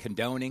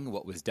condoning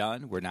what was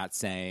done. We're not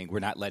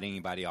letting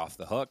anybody off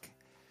the hook,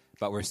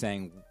 but we're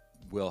saying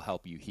we'll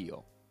help you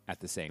heal at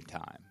the same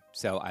time.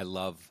 So I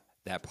love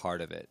that part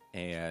of it.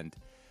 And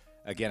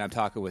again, I'm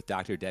talking with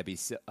Dr. Debbie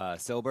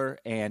Silber,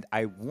 and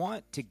I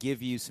want to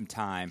give you some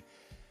time.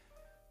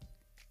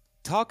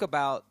 Talk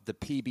about the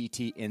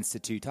PBT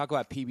Institute. Talk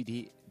about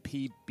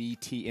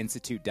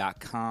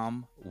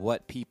pbtinstitute.com,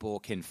 what people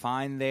can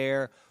find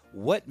there.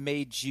 What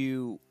made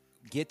you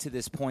get to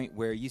this point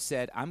where you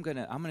said, I'm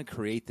gonna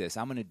create this,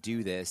 I'm gonna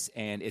do this,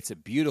 and it's a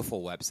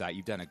beautiful website.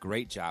 You've done a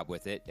great job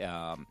with it.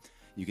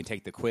 You can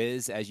take the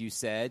quiz, as you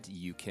said.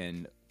 You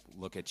can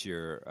look at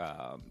your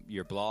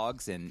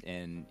blogs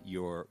and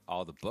your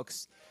all the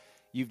books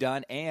you've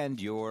done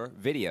and your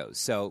videos.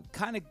 So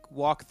kind of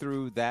walk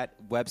through that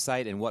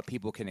website and what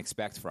people can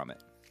expect from it.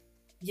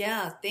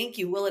 Yeah, thank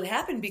you. Well, it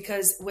happened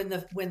because when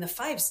the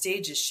 5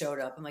 stages showed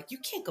up, I'm like, you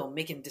can't go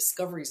making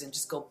discoveries and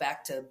just go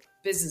back to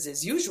business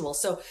as usual.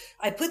 So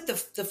I put the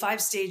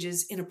 5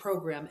 stages in a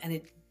program, and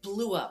it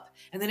blew up.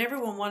 And then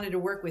everyone wanted to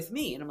work with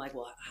me. And I'm like,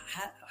 well,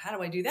 how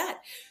do I do that?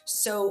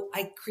 So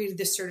I created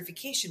this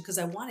certification because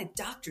I wanted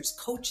doctors,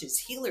 coaches,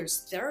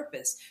 healers,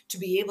 therapists to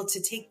be able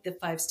to take the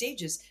 5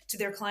 stages to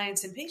their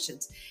clients and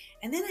patients.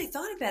 And then I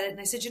thought about it and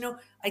I said,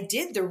 I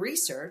did the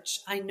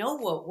research. I know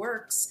what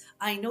works.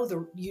 I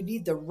know you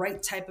need the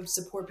right type of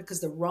support,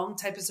 because the wrong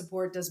type of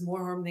support does more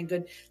harm than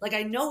good. Like,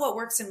 I know what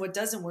works and what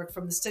doesn't work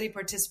from the study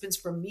participants,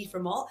 from me,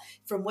 from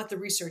what the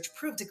research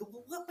proved. To go,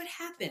 well, what would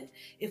happen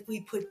if we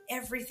put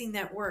everything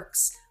that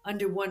works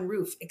under one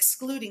roof,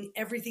 excluding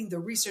everything the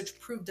research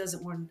proved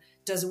doesn't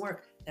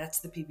work? That's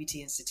the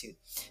PBT Institute.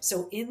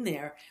 So in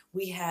there,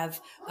 we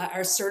have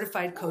our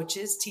certified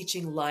coaches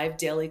teaching live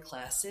daily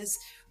classes.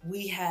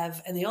 We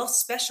have, and they all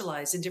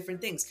specialize in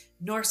different things: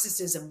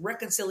 narcissism,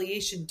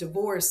 reconciliation,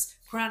 divorce,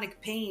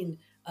 chronic pain,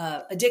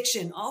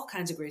 addiction, all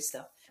kinds of great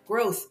stuff.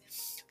 Growth.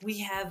 We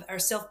have our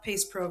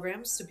self-paced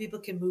programs so people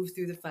can move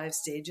through the 5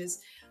 stages.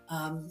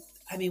 There's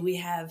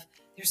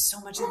so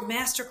much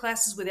master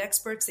classes with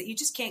experts that you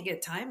just can't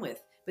get time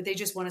with, but they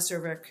just want to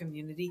serve our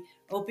community.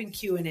 Open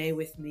Q&A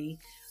with me.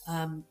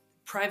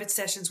 Private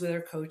sessions with our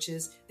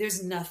coaches.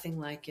 There's nothing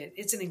like it.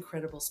 It's an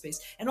incredible space.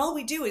 And all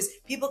we do is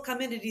people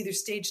come in at either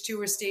stage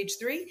 2 or stage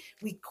 3.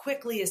 We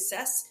quickly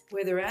assess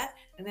where they're at,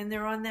 and then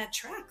they're on that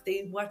track.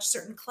 They watch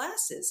certain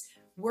classes,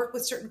 work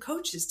with certain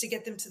coaches to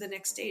get them to the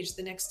next stage,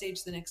 the next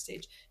stage, the next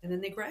stage. And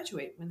then they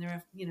graduate when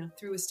they're,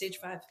 through with stage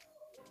 5.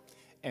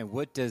 And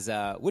what does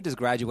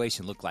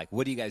graduation look like?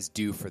 What do you guys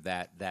do for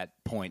that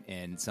point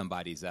in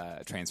somebody's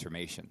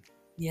transformation?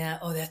 Yeah.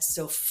 Oh, that's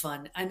so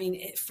fun. I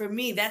mean, for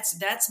me,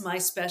 that's my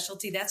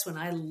specialty. That's when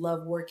I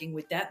love working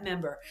with that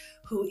member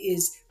who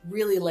is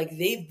really like,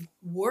 they've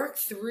worked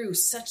through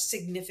such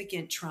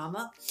significant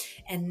trauma.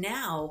 And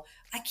now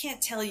I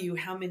can't tell you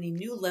how many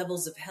new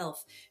levels of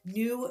health,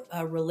 new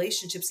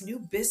relationships, new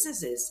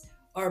businesses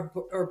are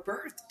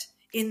birthed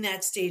in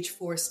that stage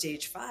 4,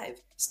 stage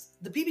 5.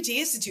 The PBT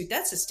Institute,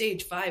 that's a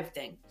stage 5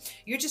 thing.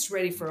 You're just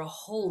ready for a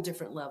whole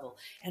different level.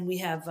 And we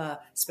have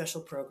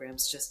special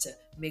programs just to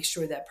make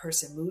sure that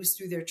person moves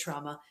through their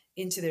trauma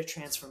into their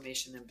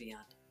transformation and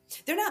beyond.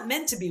 They're not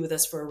meant to be with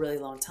us for a really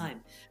long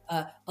time.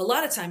 A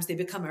lot of times they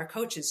become our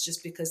coaches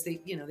just because they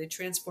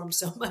transform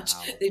so much.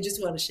 Wow. They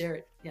just want to share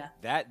it. Yeah.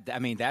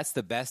 That's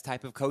the best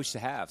type of coach to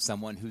have.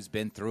 Someone who's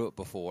been through it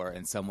before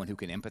and someone who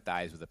can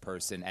empathize with a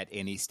person at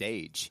any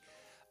stage.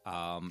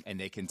 And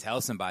they can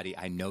tell somebody,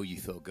 I know you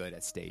feel good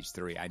at stage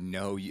 3. I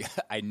know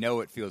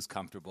it feels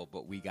comfortable,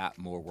 but we got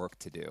more work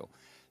to do.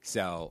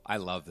 So I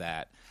love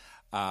that.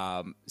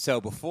 So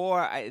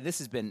this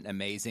has been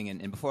amazing.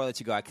 And before I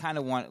let you go, I kind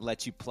of want to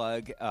let you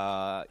plug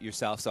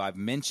yourself. So I've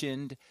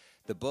mentioned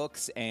the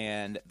books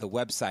and the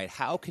website.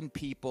 How can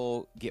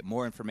people get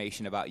more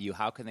information about you?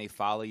 How can they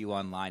follow you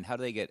online? How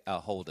do they get a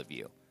hold of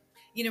you?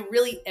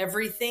 Really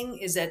everything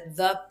is at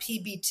the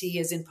PBT,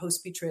 as in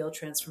post-betrayal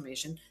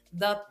transformation,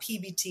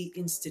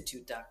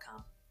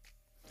 thepbtinstitute.com.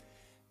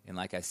 And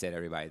like I said,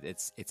 everybody,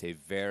 it's a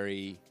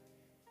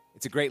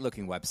great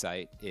looking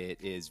website. It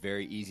is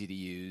very easy to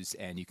use,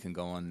 and you can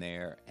go on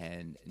there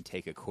and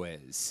take a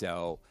quiz.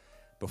 So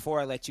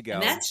before I let you go,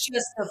 and that's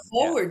just the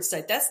forward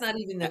site. That's not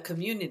even the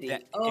community.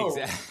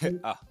 Exactly.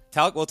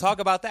 We'll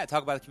talk about that.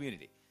 Talk about the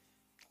community.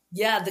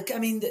 Yeah,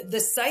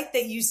 the site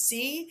that you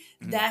see,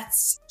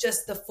 that's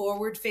just the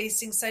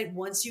forward-facing site.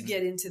 Once you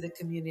get into the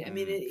community,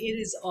 it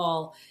is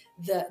all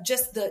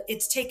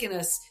it's taken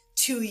us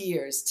 2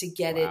 years to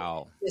get it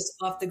just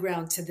off the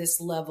ground to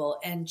this level,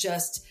 and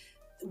just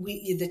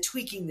the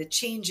tweaking, the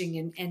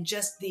changing, and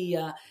just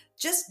the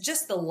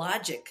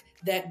logic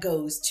that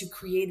goes to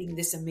creating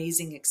this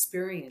amazing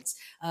experience.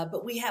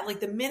 But we have, like,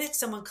 the minute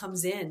someone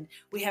comes in,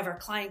 we have our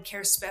client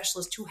care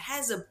specialist who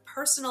has a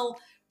personal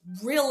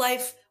real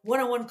life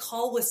one-on-one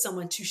call with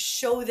someone to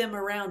show them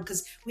around,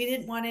 because we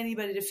didn't want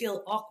anybody to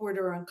feel awkward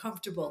or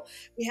uncomfortable.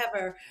 We have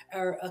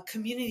our a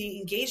community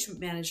engagement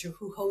manager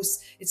who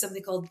hosts, it's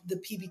something called the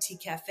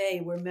PBT Cafe,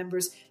 where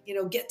members,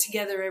 get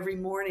together every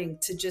morning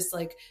to just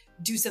like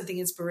do something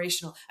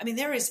inspirational. I mean,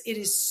 it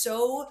is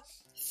so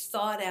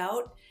thought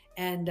out.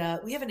 And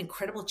we have an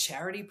incredible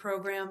charity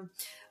program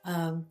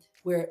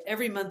where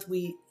every month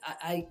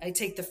I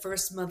take the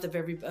first month of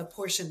a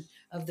portion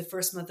of the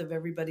first month of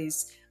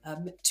everybody's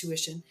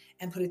tuition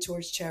and put it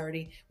towards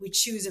charity. We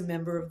choose a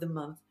member of the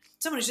month.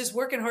 Someone who's just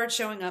working hard,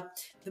 showing up.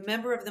 The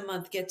member of the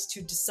month gets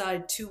to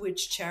decide to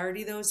which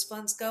charity those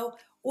funds go,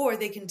 or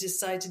they can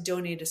decide to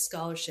donate a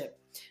scholarship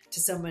to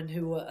someone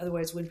who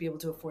otherwise wouldn't be able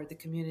to afford the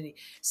community.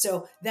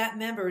 So that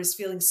member is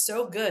feeling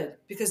so good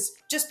because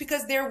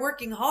they're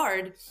working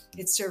hard,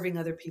 it's serving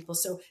other people.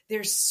 So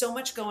there's so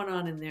much going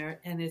on in there,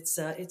 and it's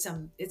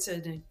an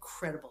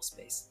incredible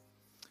space.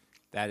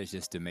 That is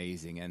just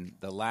amazing. And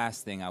the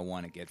last thing I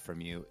want to get from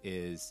you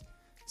is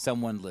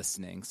someone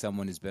listening,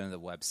 someone who's been on the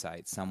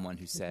website, someone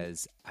who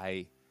says,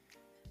 I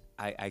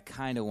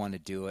kind of want to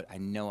do it. I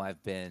know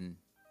I've been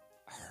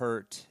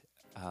hurt.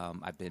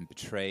 I've been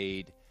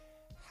betrayed.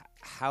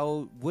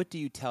 What do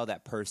you tell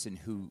that person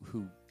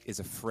who is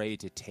afraid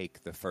to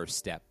take the first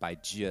step by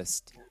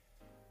just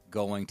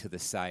going to the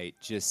site,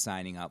 just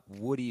signing up?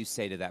 What do you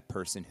say to that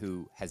person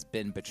who has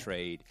been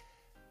betrayed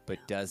but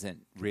doesn't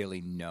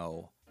really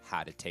know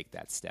how to take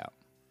that step?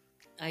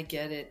 I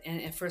get it.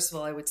 And first of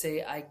all, I would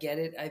say, I get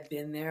it. I've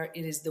been there.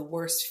 It is the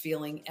worst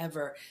feeling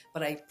ever.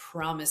 But I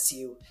promise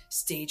you,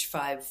 stage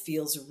 5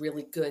 feels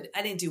really good.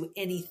 I didn't do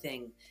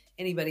anything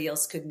anybody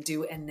else couldn't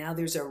do. And now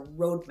there's a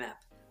roadmap,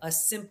 a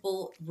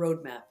simple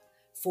roadmap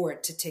for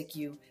it to take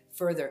you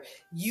further.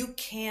 You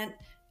can't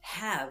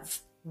have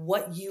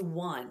what you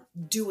want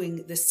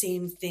doing the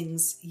same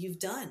things you've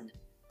done.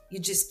 You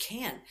just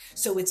can't.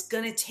 So it's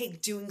going to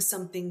take doing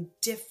something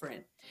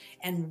different.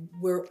 And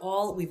we've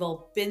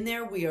all been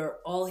there. We are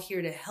all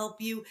here to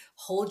help you,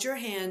 hold your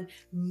hand,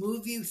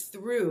 move you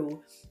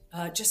through,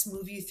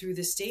 move you through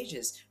the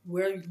stages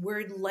where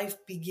life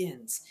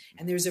begins.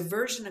 And there's a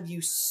version of you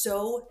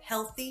so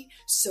healthy,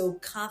 so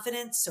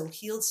confident, so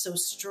healed, so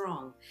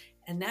strong.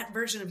 And that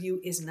version of you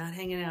is not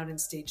hanging out in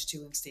stage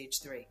 2 and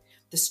stage 3.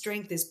 The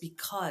strength is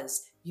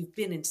because you've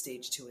been in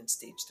stage 2 and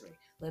stage 3.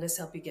 Let us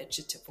help you get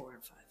you to 4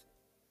 and 5.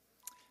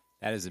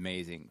 That is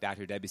amazing.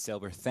 Dr. Debbie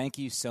Silber, thank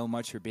you so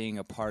much for being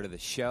a part of the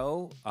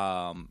show.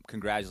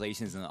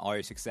 Congratulations on all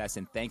your success,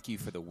 and thank you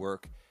for the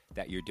work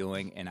that you're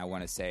doing. And I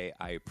want to say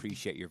I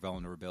appreciate your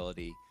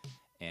vulnerability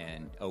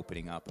and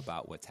opening up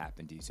about what's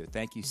happened to you. So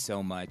thank you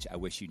so much. I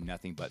wish you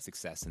nothing but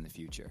success in the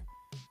future.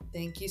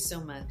 Thank you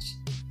so much.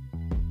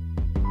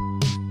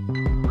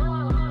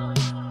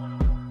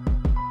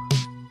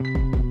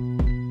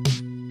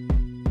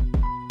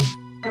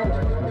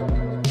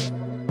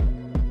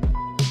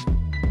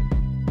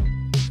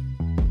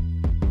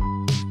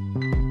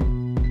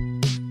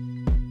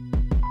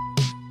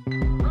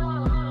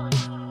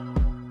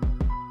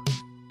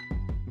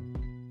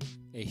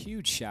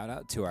 Shout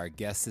out to our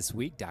guest this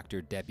week,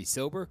 Dr. Debbie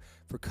Silber,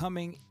 for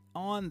coming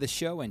on the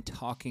show and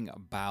talking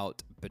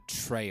about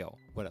betrayal,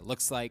 what it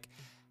looks like,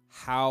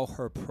 how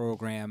her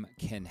program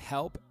can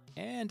help,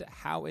 and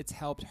how it's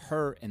helped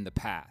her in the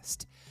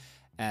past.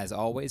 As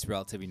always,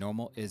 Relatively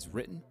Normal is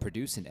written,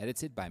 produced, and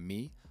edited by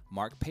me,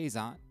 Mark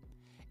Payzant.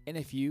 And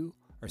if you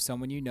or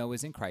someone you know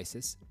is in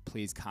crisis,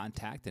 please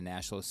contact the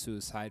National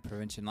Suicide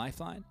Prevention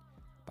Lifeline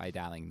by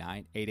dialing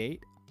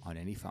 988 on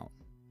any phone.